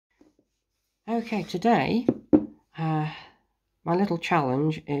Okay, today my little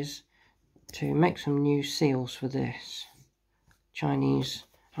challenge is to make some new seals for this Chinese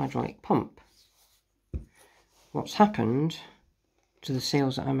hydraulic pump. What's happened to the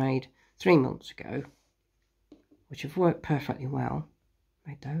seals that I made 3 months ago, which have worked perfectly well,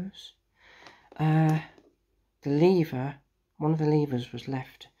 made those, the lever, one of the levers was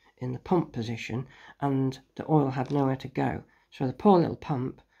left in the pump position and the oil had nowhere to go, so the poor little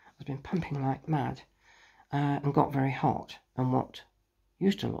pump has been pumping like mad and got very hot, and what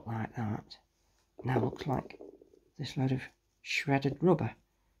used to look like that now looks like this load of shredded rubber,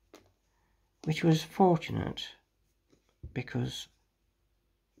 which was fortunate because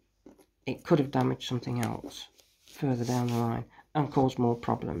it could have damaged something else further down the line and caused more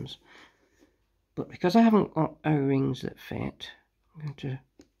problems. But because I haven't got O-rings that fit, I'm going to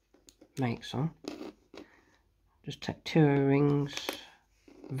make some. Just take 2 O-rings,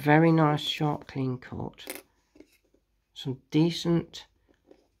 very nice sharp clean cut, some decent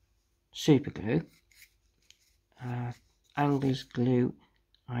super glue. Angler's glue,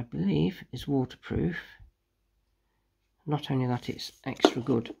 I believe, is waterproof. Not only that, it's extra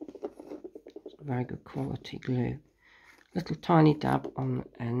good. It's a very good quality glue. Little tiny dab on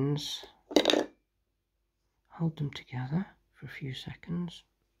the ends. Hold them together for a few seconds.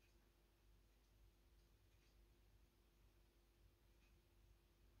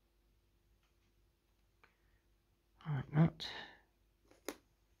 Like that.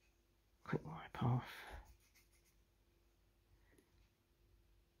 Quick wipe off.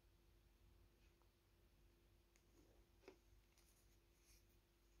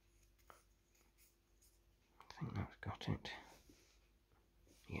 I think that's got it.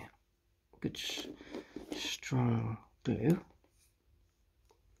 Yeah, good strong glue.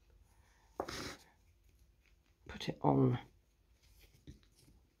 Put it on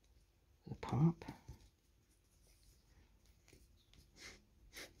the pump.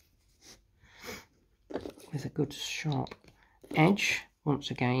 With a good sharp edge. Once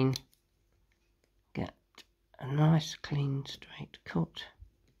again, get a nice clean straight cut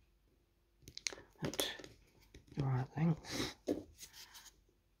at the right length. A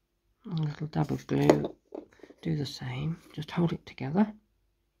little dab of glue, do the same, just hold it together.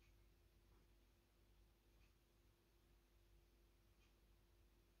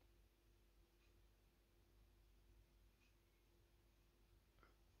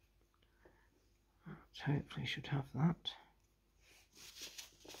 So hopefully should have that.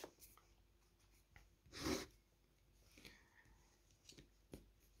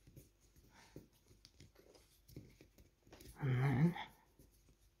 And then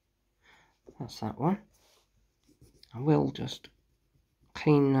that's that one. I will just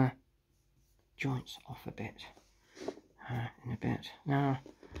clean the joints off a bit in a bit. Now,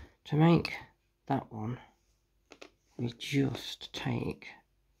 to make that one, we just take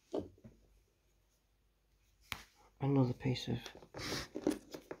another piece of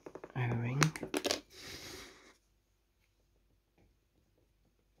O-ring.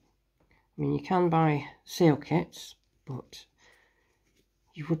 I mean, you can buy seal kits, but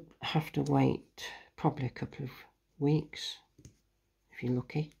you would have to wait probably a couple of weeks if you're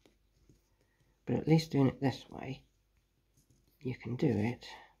lucky. But at least doing it this way, you can do it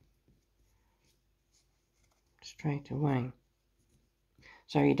straight away.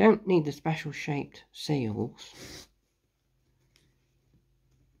 So you don't need the special shaped seals.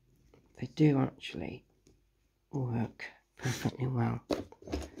 They do actually work perfectly well.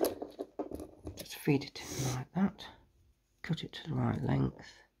 Just feed it in like that, cut it to the right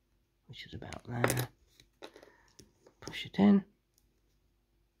length, which is about there, push it in,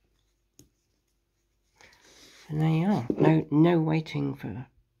 and there you are. No waiting for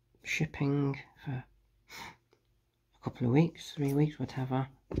shipping for a couple of weeks, 3 weeks, whatever.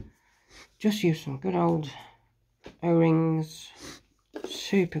 Just use some good old O-rings,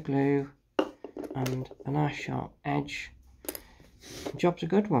 super glue and a nice sharp edge. The job's a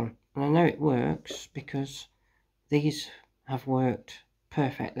good one, and I know it works because these have worked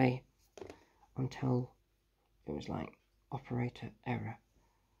perfectly until it was like operator error.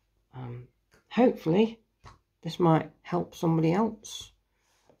 Hopefully this might help somebody else.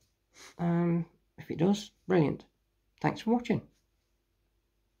 If it does, brilliant. Thanks for watching.